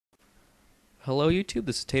Hello YouTube,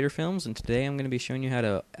 this is Tater Films, and today I'm going to be showing you how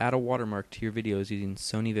to add a watermark to your videos using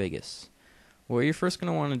Sony Vegas. What you're first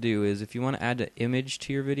going to want to do is, if you want to add an image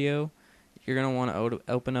to your video, you're going to want to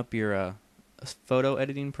open up your photo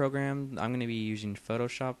editing program. I'm going to be using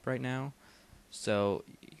Photoshop right now. So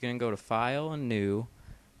you're going to go to File and New,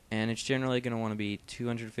 and it's generally going to want to be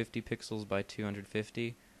 250 pixels by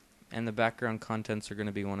 250, and the background contents are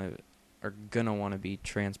going to want to be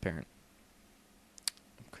transparent.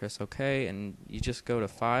 Press OK, and you just go to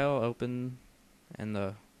File, Open, and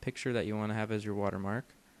the picture that you want to have as your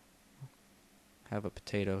watermark. Have a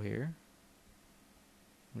potato here.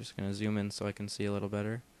 I'm just going to zoom in so I can see a little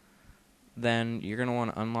better. Then you're going to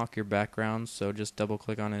want to unlock your background, so just double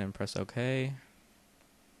click on it and press OK.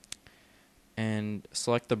 And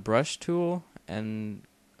select the brush tool and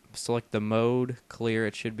select the mode, clear.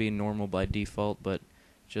 It should be normal by default, but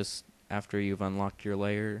just after you've unlocked your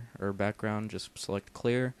layer or background, just select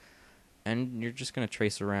clear, and you're just going to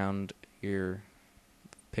trace around your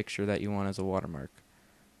picture that you want as a watermark.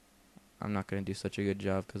 I'm not going to do such a good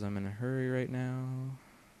job because I'm in a hurry right now.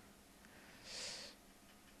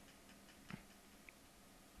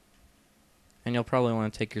 And you'll probably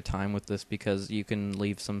want to take your time with this because you can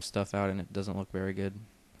leave some stuff out and it doesn't look very good.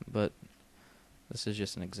 But this is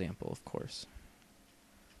just an example, of course.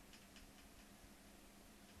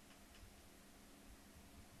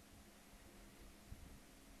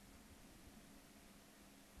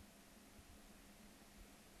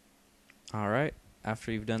 Alright, after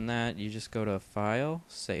you've done that, you just go to File,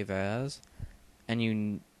 Save As, and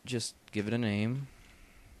you just give it a name.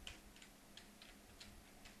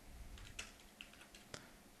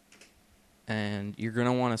 And you're going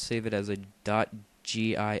to want to save it as a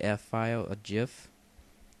 .gif file, a GIF.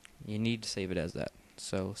 You need to save it as that.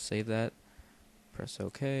 So save that, press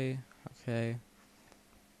OK, OK.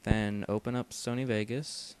 Then open up Sony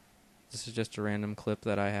Vegas. This is just a random clip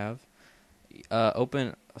that I have. Add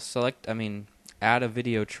a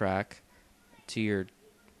video track to your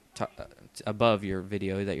above your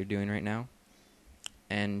video that you're doing right now,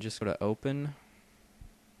 and just go to Open,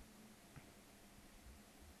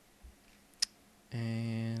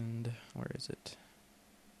 and where is it?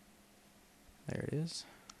 There it is.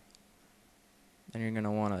 Then you're going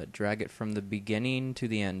to want to drag it from the beginning to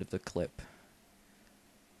the end of the clip,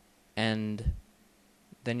 and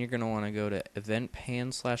then you're going to want to go to Event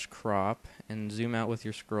Pan/Crop and zoom out with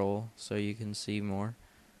your scroll so you can see more.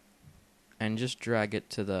 And just drag it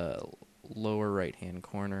to the lower right hand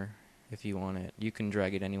corner if you want it. You can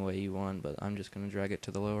drag it any way you want, but I'm just going to drag it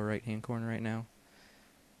to the lower right hand corner right now.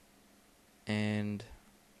 And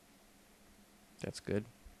that's good.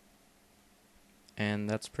 And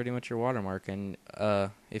that's pretty much your watermark. And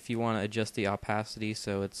if you want to adjust the opacity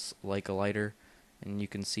so it's like a lighter and you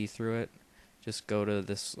can see through it, just go to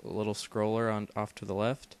this little scroller off to the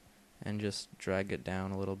left and just drag it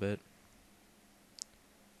down a little bit.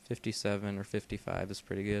 57 or 55 is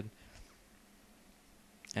pretty good.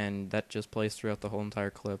 And that just plays throughout the whole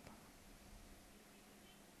entire clip.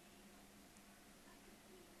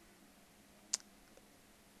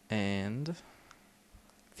 And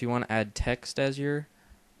if you want to add text as your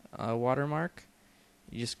watermark,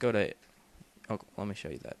 you just go to... Oh, let me show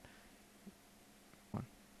you that.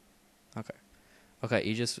 Okay,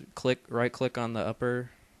 you just right click on the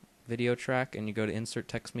upper video track and you go to Insert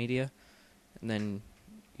Text Media, and then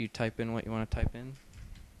you type in what you want to type in.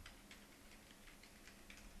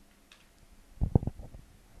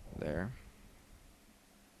 There.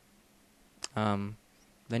 Then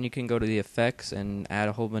you can go to the effects and add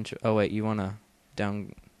a whole bunch of... Oh wait, you want to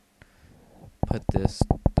put this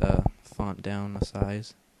font down a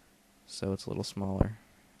size so it's a little smaller.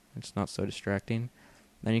 It's not so distracting.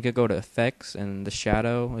 Then you could go to effects, and the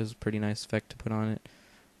shadow is a pretty nice effect to put on it.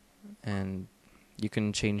 And you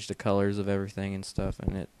can change the colors of everything and stuff,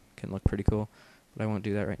 and it can look pretty cool. But I won't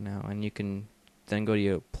do that right now. And you can then go to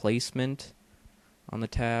your placement on the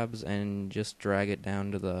tabs and just drag it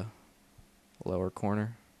down to the lower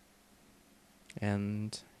corner.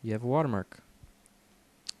 And you have a watermark.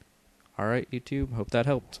 Alright, YouTube, hope that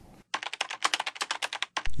helped.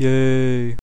 Yay!